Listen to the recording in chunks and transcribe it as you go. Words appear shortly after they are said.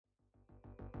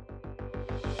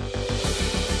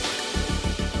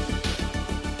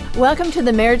Welcome to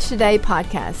the Marriage Today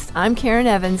podcast. I'm Karen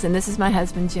Evans, and this is my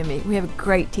husband, Jimmy. We have a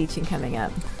great teaching coming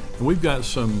up. We've got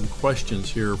some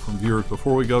questions here from viewers.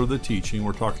 Before we go to the teaching,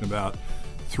 we're talking about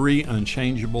 3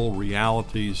 unchangeable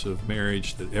realities of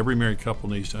marriage that every married couple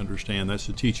needs to understand. That's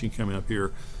the teaching coming up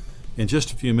here in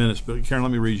just a few minutes. But Karen,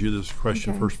 let me read you this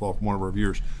question first of all from one of our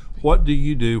viewers. What do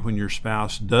you do when your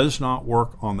spouse does not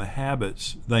work on the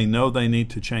habits they know they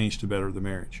need to change to better the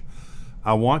marriage?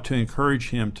 I want to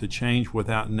encourage him to change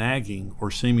without nagging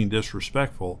or seeming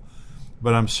disrespectful,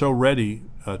 but I'm so ready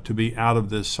to be out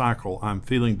of this cycle. I'm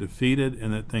feeling defeated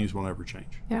and that things will never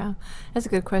change. Yeah, that's a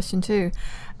good question too.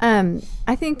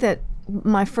 I think that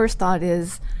my first thought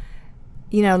is,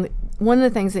 one of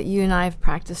the things that you and I have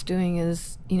practiced doing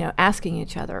is, asking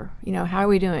each other, how are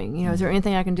we doing? Is there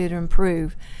anything I can do to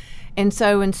improve? And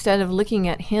so instead of looking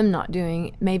at him not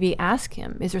doing, maybe ask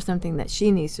him, is there something that she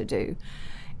needs to do?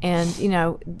 And,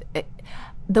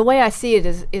 the way I see it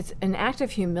is it's an act of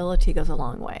humility goes a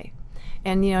long way.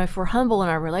 And, if we're humble in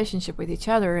our relationship with each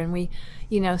other and we,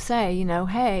 say,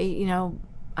 hey,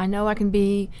 I know I can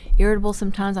be irritable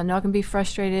sometimes. I know I can be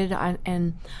frustrated.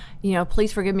 And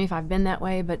please forgive me if I've been that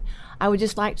way. But I would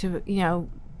just like to,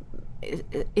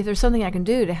 if there's something I can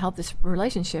do to help this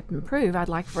relationship improve, I'd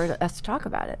like for us to talk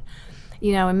about it.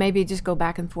 And maybe just go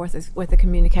back and forth with a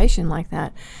communication like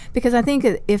that. Because I think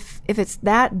if it's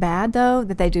that bad, though,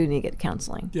 that they do need to get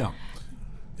counseling. Yeah.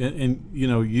 And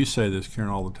you say this, Karen,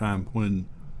 all the time. When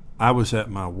I was at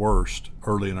my worst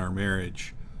early in our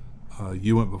marriage,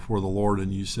 you went before the Lord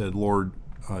and you said, Lord,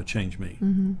 change me.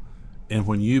 Mm-hmm. And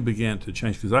when you began to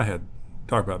change, because I had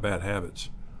talked about bad habits,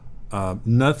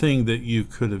 nothing that you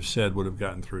could have said would have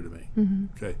gotten through to me. Mm-hmm.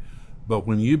 Okay. But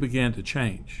when you began to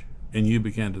change, and you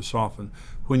began to soften.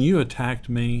 When you attacked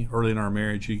me early in our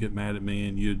marriage, you get mad at me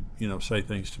and you'd, say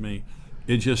things to me.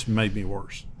 It just made me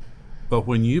worse. But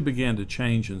when you began to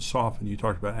change and soften, you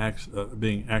talked about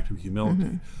being active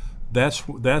humility.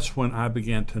 Mm-hmm. That's when I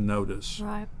began to notice,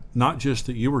 right, not just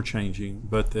that you were changing,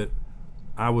 but that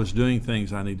I was doing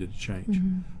things I needed to change.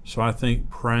 Mm-hmm. So I think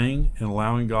praying and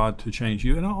allowing God to change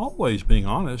you, and always being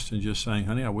honest and just saying,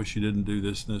 honey, I wish you didn't do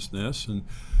this, this, and this, and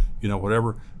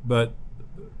whatever. But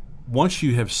once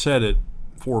you have said it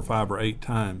 4 or 5 or 8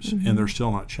 times, mm-hmm, and they're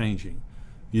still not changing,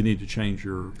 you need to change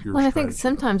your strategy. I think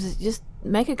sometimes it's just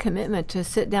make a commitment to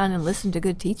sit down and listen to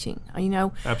good teaching.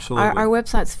 Absolutely. Our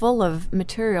website's full of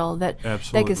material that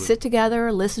they could sit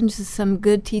together, listen to some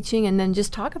good teaching, and then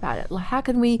just talk about it. How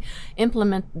can we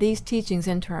implement these teachings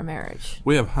into our marriage?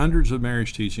 We have hundreds of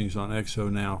marriage teachings on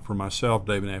XO now for myself,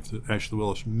 David and Ashley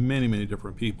Willis, many, many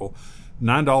different people.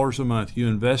 $9 a month. You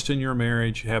invest in your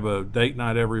marriage, have a date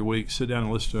night every week, sit down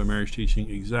and listen to a marriage teaching.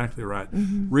 Exactly right.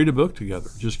 Mm-hmm. Read a book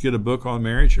together. Just get a book on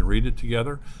marriage and read it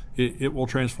together. It will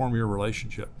transform your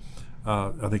relationship.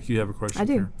 I think you have a question. I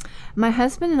do. Here. My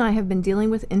husband and I have been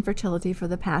dealing with infertility for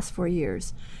the past 4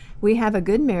 years. We have a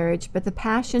good marriage, but the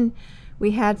passion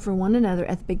we had for one another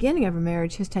at the beginning of our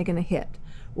marriage has taken a hit.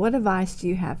 What advice do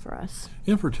you have for us?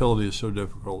 Infertility is so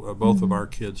difficult. Both mm-hmm. of our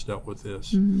kids dealt with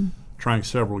this. Mm-hmm. Trying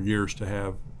several years to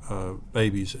have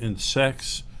babies, and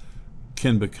sex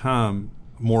can become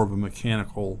more of a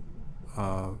mechanical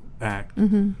act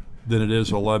mm-hmm. than it is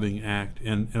a loving act.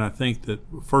 And I think that,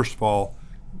 first of all,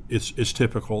 it's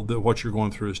typical that what you're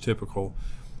going through is typical.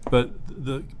 But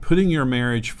putting your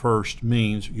marriage first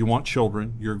means you want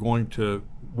children. You're going to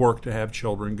work to have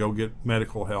children, go get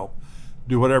medical help,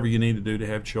 do whatever you need to do to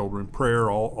have children, prayer,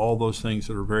 all those things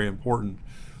that are very important.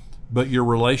 But your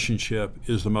relationship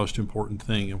is the most important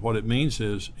thing. And what it means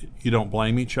is you don't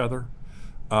blame each other.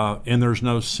 And there's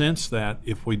no sense that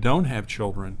if we don't have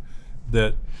children,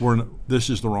 that this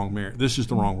is the wrong marriage. This is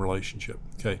the wrong relationship.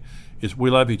 Okay, we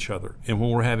love each other. And when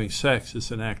we're having sex, it's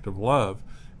an act of love.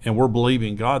 And we're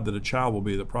believing God that a child will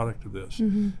be the product of this.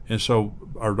 Mm-hmm. And so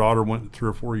our daughter went 3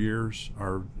 or 4 years.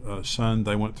 Our son,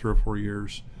 they went 3 or 4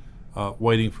 years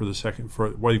waiting for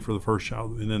the first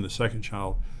child and then the second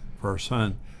child for our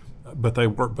son. But they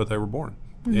were born,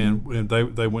 mm-hmm. and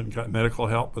they went and got medical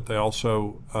help, but they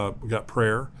also got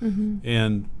prayer, mm-hmm.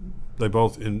 and they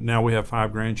both. And now we have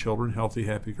 5 grandchildren, healthy,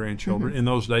 happy grandchildren. Mm-hmm. In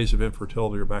those days of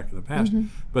infertility are back in the past, mm-hmm.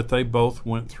 but they both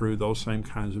went through those same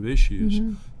kinds of issues.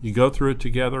 Mm-hmm. You go through it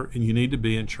together, and you need to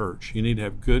be in church. You need to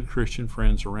have good Christian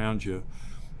friends around you.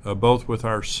 Both with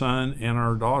our son and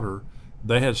our daughter,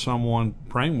 they had someone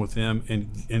praying with them and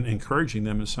encouraging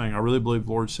them and saying, I really believe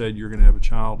the Lord said you're going to have a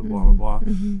child, and blah, blah,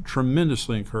 blah.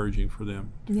 Tremendously encouraging for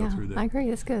them to go through that. I agree.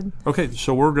 That's good. Okay,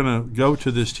 so we're going to go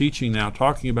to this teaching now,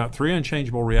 talking about 3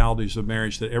 unchangeable realities of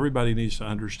marriage that everybody needs to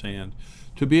understand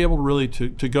to be able to really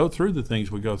to go through the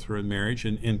things we go through in marriage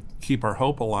and keep our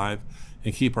hope alive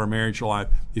and keep our marriage alive.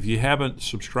 If you haven't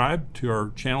subscribed to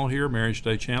our channel here, Marriage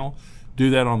Today channel, do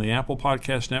that on the Apple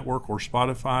Podcast Network or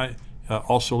Spotify.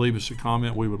 Also leave us a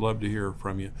comment. We would love to hear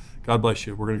from you. God bless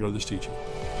you. We're going to go to this teaching.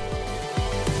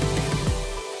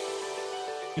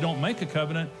 You don't make a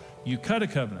covenant, you cut a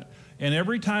covenant. And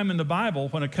every time in the Bible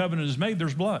when a covenant is made,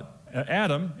 there's blood.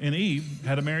 Adam and Eve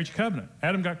had a marriage covenant.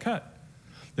 Adam got cut.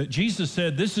 That Jesus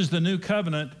said, this is the new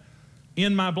covenant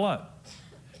in my blood.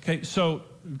 Okay, so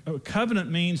a covenant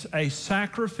means a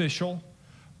sacrificial,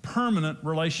 permanent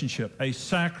relationship. A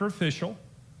sacrificial,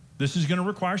 this is going to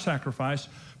require sacrifice,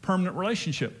 permanent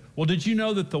relationship. Well, did you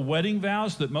know that the wedding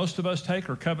vows that most of us take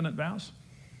are covenant vows?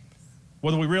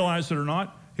 Whether we realize it or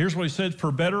not, here's what he said,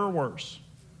 for better or worse,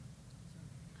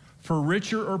 for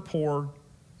richer or poor,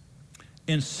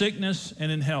 in sickness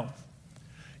and in health.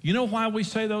 You know why we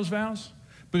say those vows?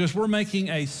 Because we're making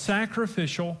a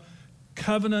sacrificial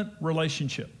covenant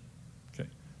relationship. Okay.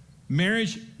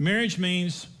 Marriage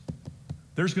means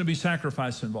there's going to be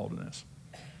sacrifice involved in this.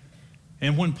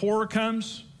 And when poor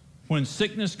comes, when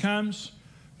sickness comes,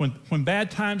 when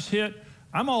bad times hit,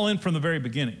 I'm all in from the very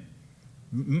beginning.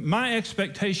 My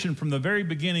expectation from the very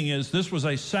beginning is this was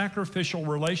a sacrificial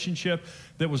relationship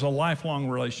that was a lifelong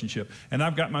relationship. And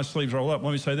I've got my sleeves rolled up.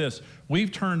 Let me say this.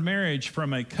 We've turned marriage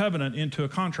from a covenant into a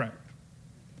contract.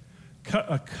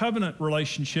 A covenant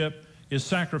relationship is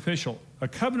sacrificial. A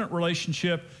covenant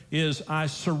relationship is I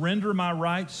surrender my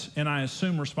rights and I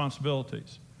assume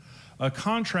responsibilities. A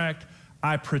contract,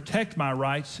 I protect my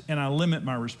rights and I limit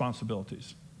my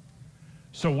responsibilities.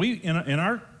 So in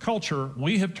our culture,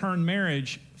 we have turned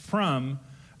marriage from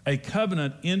a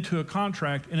covenant into a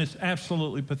contract, and it's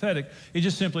absolutely pathetic. It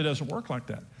just simply doesn't work like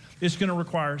that. It's going to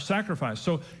require sacrifice.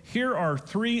 So here are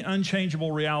 3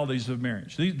 unchangeable realities of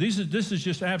marriage. This is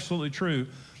just absolutely true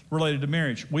related to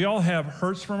marriage. We all have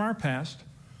hurts from our past,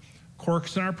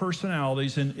 quirks in our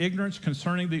personalities, and ignorance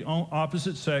concerning the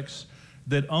opposite sex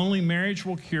that only marriage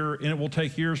will cure, and it will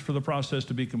take years for the process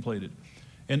to be completed.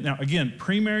 And now, again,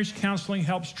 pre-marriage counseling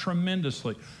helps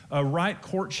tremendously. A right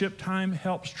courtship time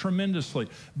helps tremendously.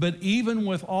 But even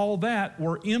with all that,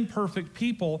 we're imperfect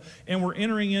people, and we're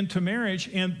entering into marriage,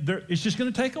 and it's just going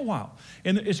to take a while.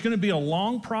 And it's going to be a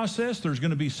long process. There's going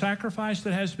to be sacrifice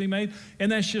that has to be made,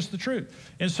 and that's just the truth.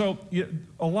 And so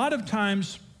a lot of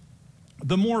times,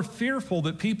 the more fearful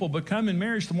that people become in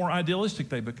marriage, the more idealistic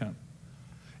they become.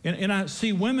 And I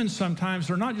see women sometimes,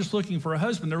 they're not just looking for a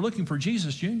husband, they're looking for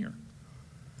Jesus Jr.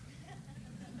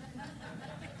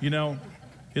 You know,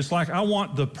 it's like, I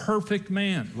want the perfect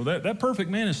man. Well, that perfect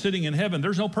man is sitting in heaven.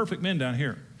 There's no perfect men down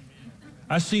here.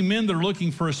 I see men that are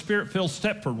looking for a spirit-filled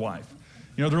Stepford wife.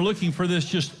 You know, they're looking for this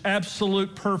just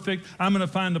absolute perfect, I'm going to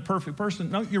find the perfect person.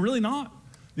 No, you're really not.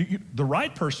 The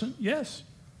right person, yes.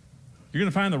 You're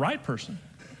going to find the right person.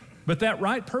 But that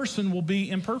right person will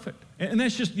be imperfect. And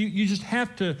that's just, you just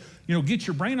have to, get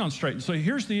your brain on straight. So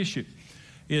here's the issue.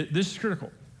 This is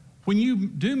critical. When you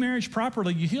do marriage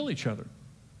properly, you heal each other.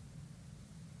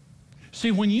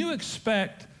 See, when you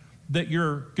expect that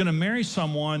you're going to marry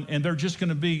someone and they're just going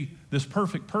to be this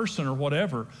perfect person or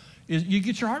whatever, you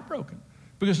get your heart broken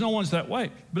because no one's that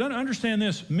way. But understand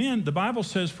this, men, the Bible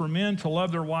says for men to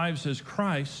love their wives as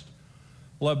Christ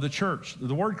loved the church.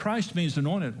 The word Christ means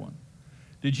anointed one.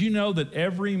 Did you know that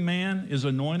every man is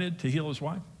anointed to heal his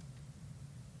wife?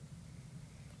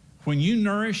 When you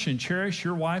nourish and cherish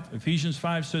your wife, Ephesians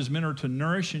 5 says men are to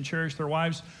nourish and cherish their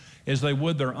wives as they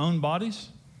would their own bodies.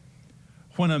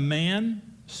 When a man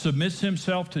submits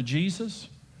himself to Jesus,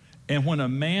 and when a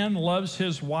man loves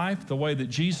his wife the way that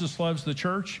Jesus loves the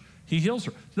church, he heals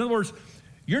her. In other words,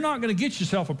 you're not going to get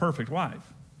yourself a perfect wife,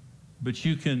 but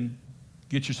you can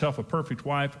get yourself a perfect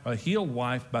wife, a healed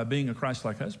wife, by being a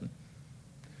Christ-like husband.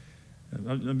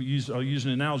 I'll use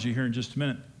an analogy here in just a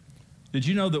minute. Did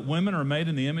you know that women are made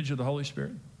in the image of the Holy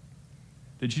Spirit?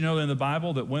 Did you know in the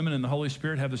Bible that women and the Holy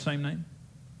Spirit have the same name?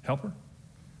 Helper.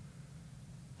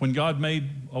 When God made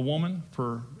a woman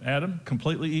for Adam,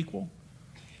 completely equal,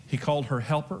 he called her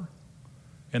helper.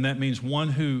 And that means one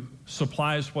who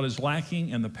supplies what is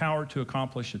lacking and the power to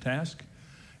accomplish a task.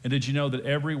 And did you know that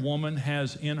every woman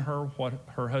has in her what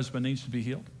her husband needs to be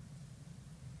healed?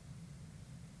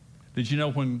 Did you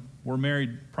know when we're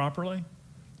married properly,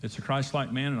 it's a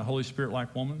Christ-like man and a Holy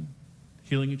Spirit-like woman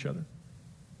healing each other?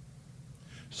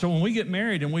 So when we get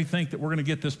married and we think that we're going to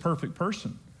get this perfect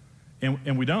person,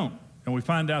 And we don't. And we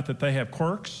find out that they have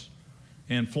quirks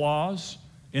and flaws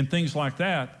and things like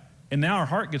that. And now our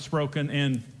heart gets broken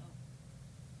and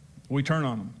we turn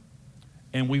on them.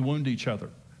 And we wound each other.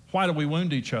 Why do we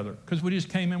wound each other? Because we just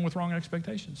came in with wrong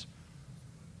expectations.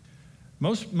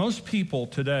 Most people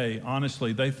today,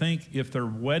 honestly, they think if their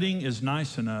wedding is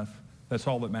nice enough, that's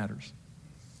all that matters.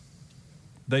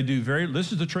 They do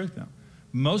this is the truth now.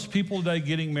 Most people today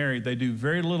getting married, they do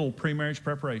very little pre-marriage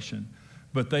preparation,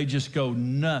 but they just go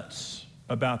nuts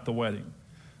about the wedding.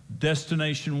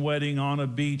 Destination wedding on a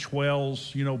beach,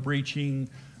 whales, breaching,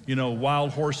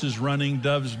 wild horses running,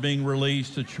 doves being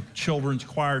released, a children's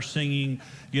choir singing,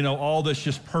 all this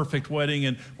just perfect wedding,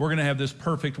 and we're going to have this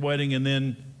perfect wedding and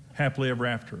then happily ever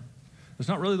after. It's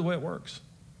not really the way it works.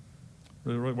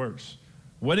 Really the way it works.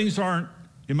 Weddings aren't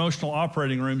emotional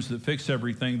operating rooms that fix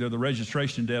everything. They're the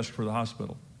registration desk for the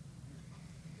hospital.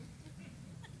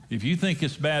 If you think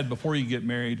it's bad before you get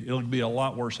married, it'll be a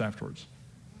lot worse afterwards.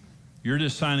 You're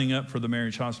just signing up for the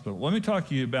marriage hospital. Let me talk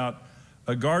to you about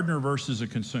a gardener versus a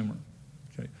consumer,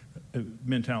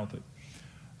 mentality.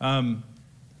 A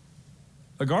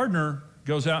gardener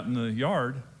goes out in the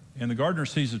yard, and the gardener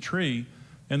sees a tree,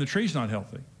 and the tree's not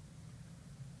healthy.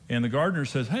 And the gardener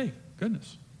says, hey,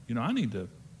 goodness, I need to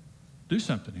do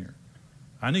something here.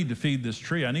 I need to feed this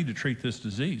tree. I need to treat this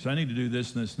disease. I need to do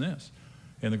this and this and this.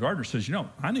 And the gardener says,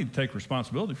 I need to take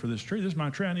responsibility for this tree. This is my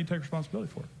tree. I need to take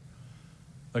responsibility for it.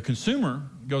 A consumer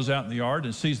goes out in the yard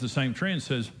and sees the same tree and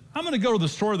says, I'm going to go to the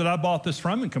store that I bought this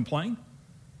from and complain.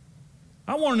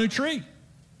 I want a new tree.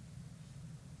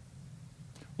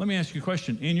 Let me ask you a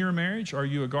question. In your marriage, are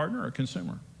you a gardener or a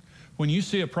consumer? When you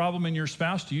see a problem in your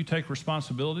spouse, do you take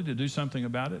responsibility to do something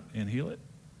about it and heal it?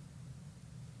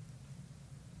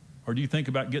 Or do you think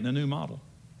about getting a new model?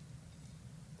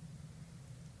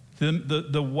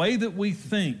 The way that we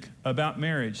think about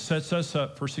marriage sets us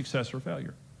up for success or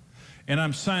failure. And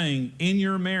I'm saying in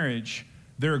your marriage,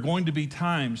 there are going to be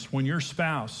times when your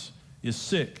spouse is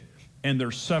sick and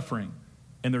they're suffering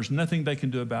and there's nothing they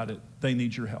can do about it. They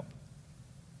need your help.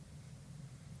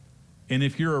 And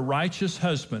if you're a righteous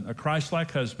husband, a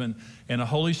Christ-like husband, and a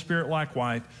Holy Spirit-like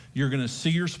wife, you're going to see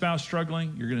your spouse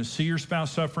struggling, you're going to see your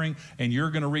spouse suffering, and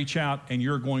you're going to reach out and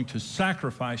you're going to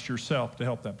sacrifice yourself to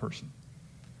help that person.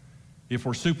 If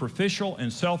we're superficial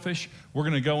and selfish, we're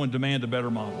going to go and demand a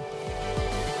better model.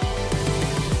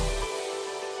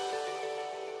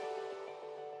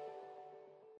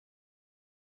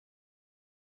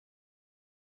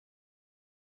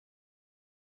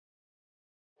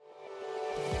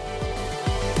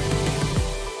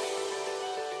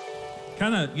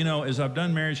 Kind of, as I've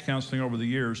done marriage counseling over the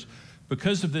years,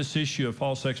 because of this issue of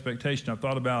false expectation, I've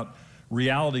thought about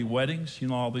reality weddings,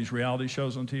 all these reality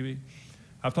shows on TV.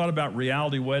 I've thought about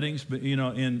reality weddings, but,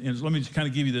 and let me just kind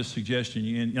of give you this suggestion.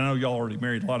 And I know y'all already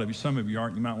married, a lot of you, some of you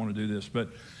aren't, you might want to do this. But,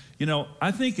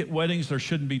 I think at weddings there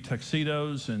shouldn't be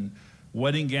tuxedos and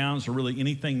wedding gowns or really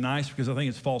anything nice because I think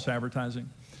it's false advertising.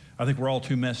 I think we're all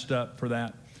too messed up for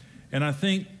that. And I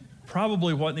think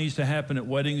probably what needs to happen at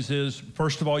weddings is,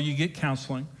 first of all, you get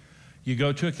counseling. You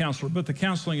go to a counselor, but the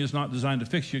counseling is not designed to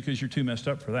fix you because you're too messed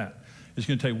up for that. It's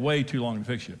going to take way too long to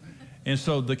fix you. And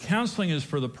so the counseling is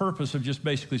for the purpose of just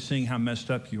basically seeing how messed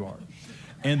up you are.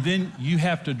 And then you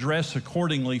have to dress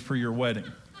accordingly for your wedding.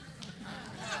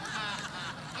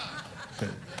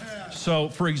 Okay. So,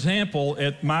 for example,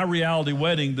 at my reality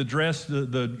wedding,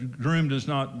 the groom does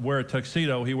not wear a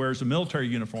tuxedo. He wears a military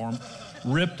uniform,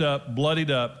 ripped up,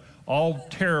 bloodied up, all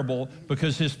terrible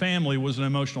because his family was an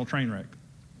emotional train wreck.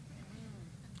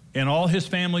 And all his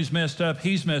family's messed up,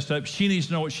 he's messed up, she needs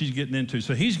to know what she's getting into.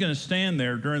 So he's going to stand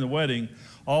there during the wedding,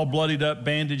 all bloodied up,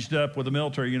 bandaged up with a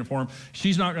military uniform.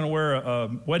 She's not going to wear a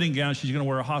wedding gown, she's going to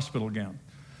wear a hospital gown.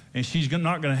 And she's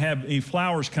not going to have any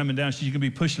flowers coming down, she's going to be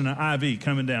pushing an IV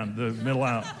coming down the middle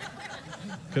aisle.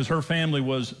 Because her family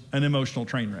was an emotional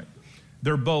train wreck.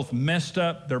 They're both messed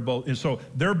up. They're both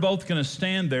going to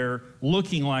stand there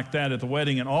looking like that at the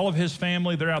wedding. And all of his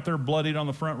family, they're out there bloodied on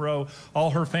the front row. All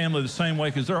her family the same way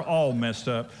because they're all messed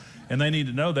up. And they need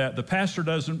to know that. The pastor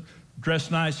doesn't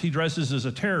dress nice. He dresses as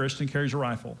a terrorist and carries a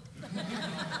rifle.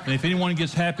 And if anyone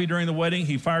gets happy during the wedding,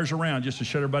 he fires around just to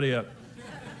shut everybody up.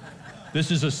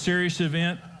 This is a serious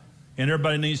event. And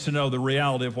everybody needs to know the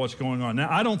reality of what's going on.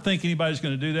 Now, I don't think anybody's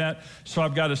going to do that. So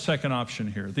I've got a second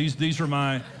option here. These are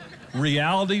my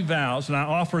reality vows, and I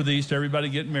offer these to everybody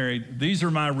getting married. These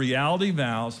are my reality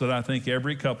vows that I think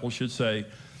every couple should say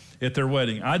at their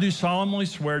wedding. I do solemnly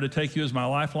swear to take you as my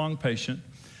lifelong patient,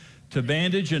 to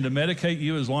bandage and to medicate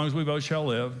you as long as we both shall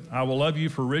live. I will love you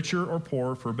for richer or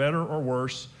poor, for better or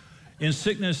worse, in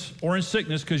sickness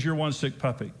because you're one sick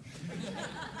puppy.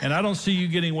 And I don't see you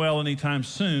getting well anytime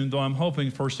soon, though I'm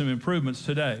hoping for some improvements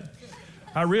today.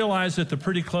 I realize that the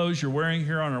pretty clothes you're wearing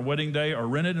here on our wedding day are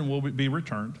rented and will be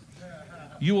returned.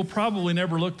 You will probably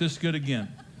never look this good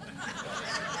again.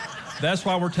 That's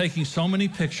why we're taking so many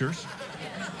pictures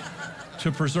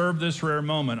to preserve this rare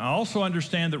moment. I also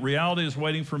understand that reality is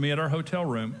waiting for me at our hotel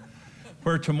room,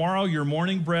 where tomorrow your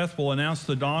morning breath will announce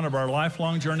the dawn of our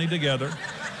lifelong journey together,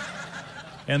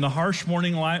 and the harsh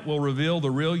morning light will reveal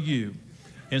the real you.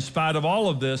 In spite of all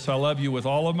of this, I love you with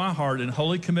all of my heart and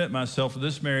wholly commit myself to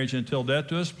this marriage until death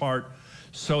do us part.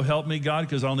 So help me God,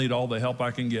 because I'll need all the help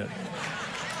I can get.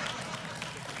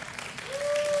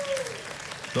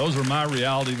 Those are my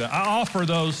reality. I offer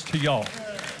those to y'all.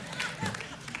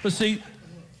 But see,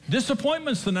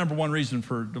 disappointment's the number one reason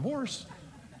for divorce.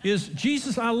 Is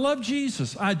Jesus, I love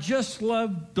Jesus. I just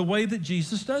love the way that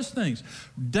Jesus does things.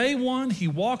 Day one, he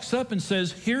walks up and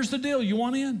says, here's the deal, you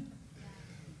want in?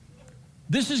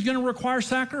 This is going to require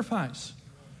sacrifice.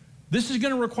 This is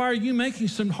going to require you making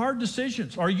some hard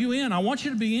decisions. Are you in? I want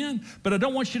you to be in, but I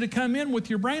don't want you to come in with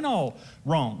your brain all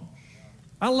wrong.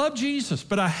 I love Jesus,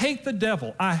 but I hate the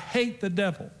devil. I hate the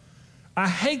devil. I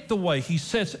hate the way he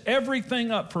sets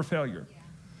everything up for failure.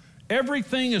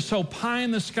 Everything is so pie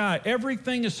in the sky.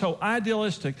 Everything is so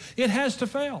idealistic. It has to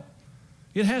fail.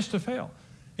 It has to fail.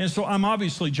 And so I'm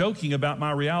obviously joking about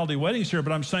my reality weddings here,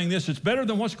 but I'm saying this, it's better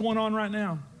than what's going on right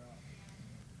now.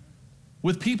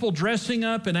 With people dressing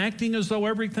up and acting as though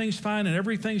everything's fine and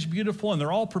everything's beautiful and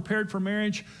they're all prepared for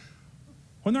marriage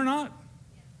when they're not.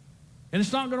 And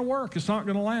it's not going to work. It's not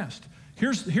going to last.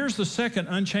 Here's the second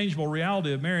unchangeable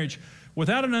reality of marriage.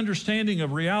 Without an understanding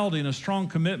of reality and a strong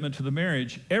commitment to the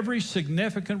marriage, every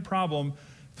significant problem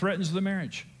threatens the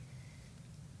marriage.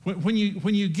 When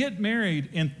you get married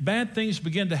and bad things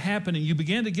begin to happen and you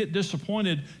begin to get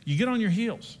disappointed, you get on your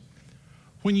heels.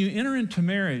 When you enter into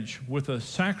marriage with a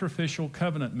sacrificial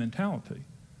covenant mentality,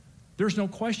 there's no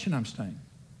question I'm staying.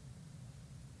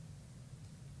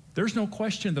 There's no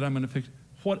question that I'm going to fix.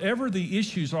 Whatever the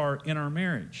issues are in our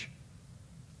marriage,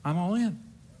 I'm all in.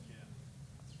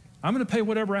 I'm going to pay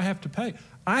whatever I have to pay.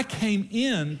 I came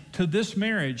in to this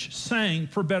marriage saying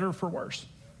for better or for worse.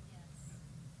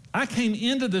 I came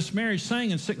into this marriage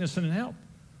saying in sickness and in health.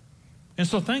 And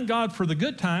so thank God for the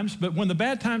good times, but when the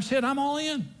bad times hit, I'm all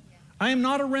in. I am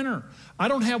not a renter. I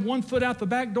don't have one foot out the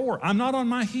back door. I'm not on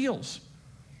my heels.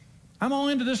 I'm all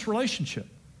into this relationship.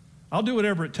 I'll do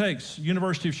whatever it takes.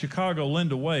 University of Chicago,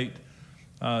 Linda Waite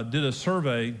did a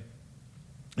survey,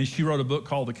 and she wrote a book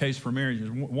called The Case for Marriage. It's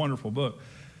a wonderful book.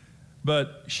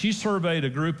 But she surveyed a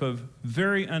group of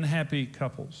very unhappy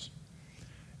couples.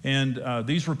 And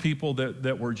these were people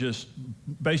that were just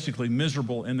basically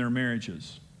miserable in their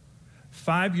marriages.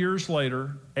 5 years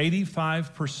later,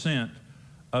 85%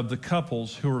 of the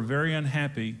couples who were very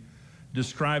unhappy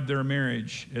described their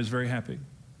marriage as very happy.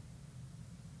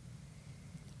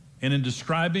 And in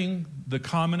describing the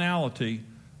commonality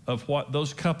of what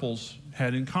those couples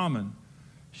had in common,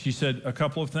 she said a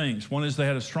couple of things. One is they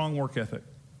had a strong work ethic.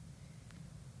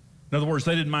 In other words,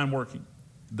 they didn't mind working.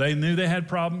 They knew they had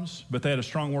problems, but they had a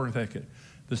strong work ethic.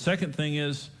 The second thing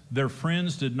is their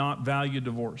friends did not value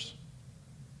divorce.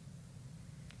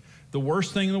 The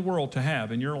worst thing in the world to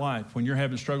have in your life when you're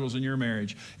having struggles in your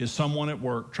marriage is someone at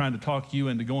work trying to talk you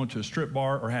into going to a strip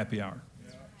bar or happy hour.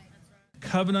 Yeah.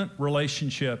 Covenant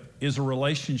relationship is a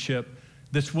relationship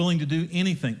that's willing to do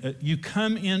anything. You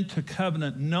come into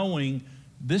covenant knowing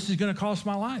this is going to cost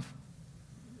my life.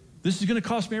 This is going to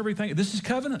cost me everything. This is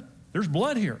covenant. There's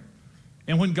blood here.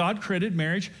 And when God created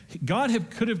marriage, God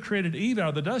could have created Eve out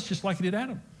of the dust just like he did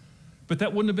Adam. But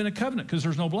that wouldn't have been a covenant because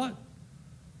there's no blood.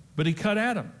 But he cut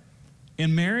Adam.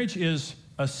 And marriage is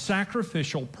a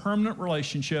sacrificial, permanent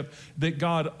relationship that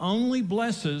God only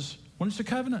blesses when it's a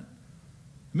covenant.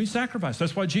 It means sacrifice.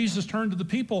 That's why Jesus turned to the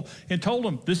people and told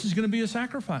them, this is going to be a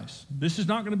sacrifice. This is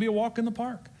not going to be a walk in the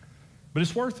park, but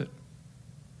it's worth it.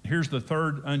 Here's the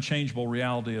third unchangeable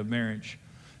reality of marriage.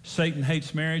 Satan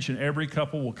hates marriage, and every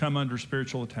couple will come under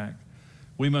spiritual attack.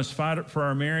 We must fight it for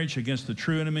our marriage against the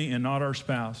true enemy and not our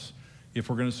spouse if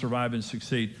we're going to survive and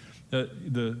succeed.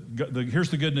 Here's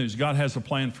the good news. God has a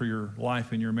plan for your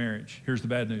life and your marriage. Here's the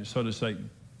bad news. So does Satan.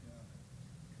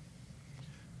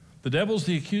 The devil's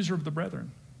the accuser of the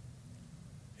brethren.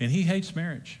 And he hates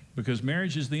marriage because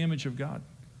marriage is the image of God.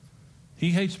 He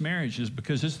hates marriage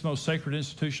because it's the most sacred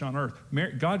institution on earth.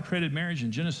 God created marriage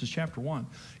in Genesis chapter 1.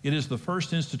 It is the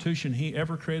first institution he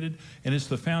ever created, and it's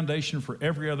the foundation for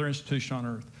every other institution on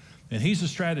earth. And he's a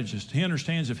strategist. He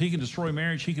understands if he can destroy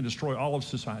marriage, he can destroy all of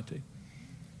society.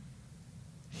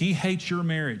 He hates your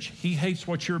marriage. He hates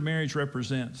what your marriage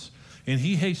represents. And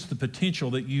he hates the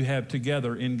potential that you have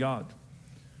together in God.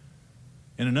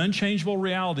 And an unchangeable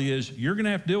reality is you're going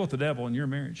to have to deal with the devil in your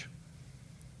marriage.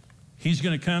 He's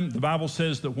going to come. The Bible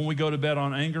says that when we go to bed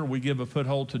on anger, we give a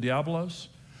foothold to Diabolos.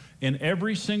 And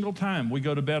every single time we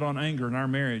go to bed on anger in our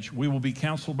marriage, we will be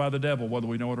counseled by the devil, whether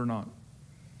we know it or not.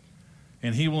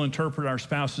 And he will interpret our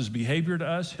spouse's behavior to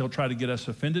us. He'll try to get us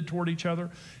offended toward each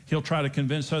other. He'll try to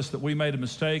convince us that we made a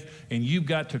mistake, and you've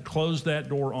got to close that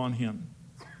door on him.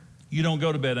 You don't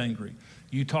go to bed angry.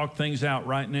 You talk things out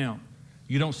right now.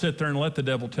 You don't sit there and let the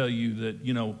devil tell you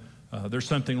that, there's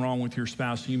something wrong with your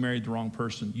spouse, you married the wrong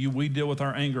person. We deal with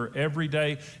our anger every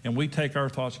day, and we take our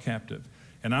thoughts captive.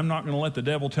 And I'm not going to let the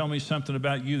devil tell me something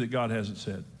about you that God hasn't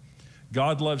said.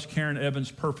 God loves Karen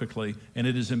Evans perfectly, and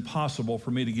it is impossible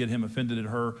for me to get him offended at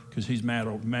her because he's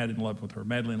madly in love with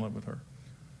her.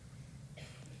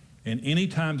 And any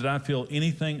time that I feel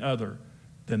anything other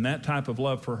than that type of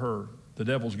love for her, the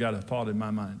devil's got a thought in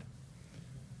my mind.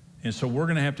 And so we're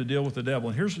going to have to deal with the devil.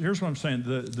 And here's what I'm saying.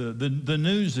 The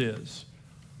news is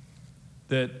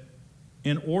that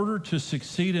in order to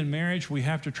succeed in marriage, we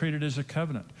have to treat it as a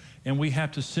covenant. And we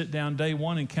have to sit down day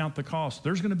one and count the cost.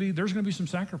 There's going to be some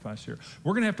sacrifice here.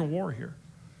 We're going to have to war here.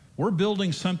 We're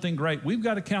building something great. We've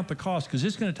got to count the cost because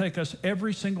it's going to take us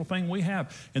every single thing we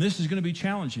have. And this is going to be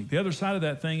challenging. The other side of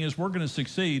that thing is we're going to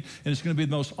succeed, and it's going to be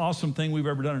the most awesome thing we've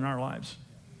ever done in our lives.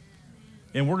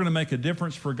 And we're going to make a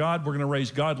difference for God. We're going to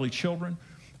raise godly children.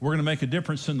 We're going to make a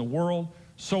difference in the world,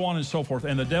 so on and so forth.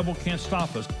 And the devil can't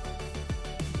stop us.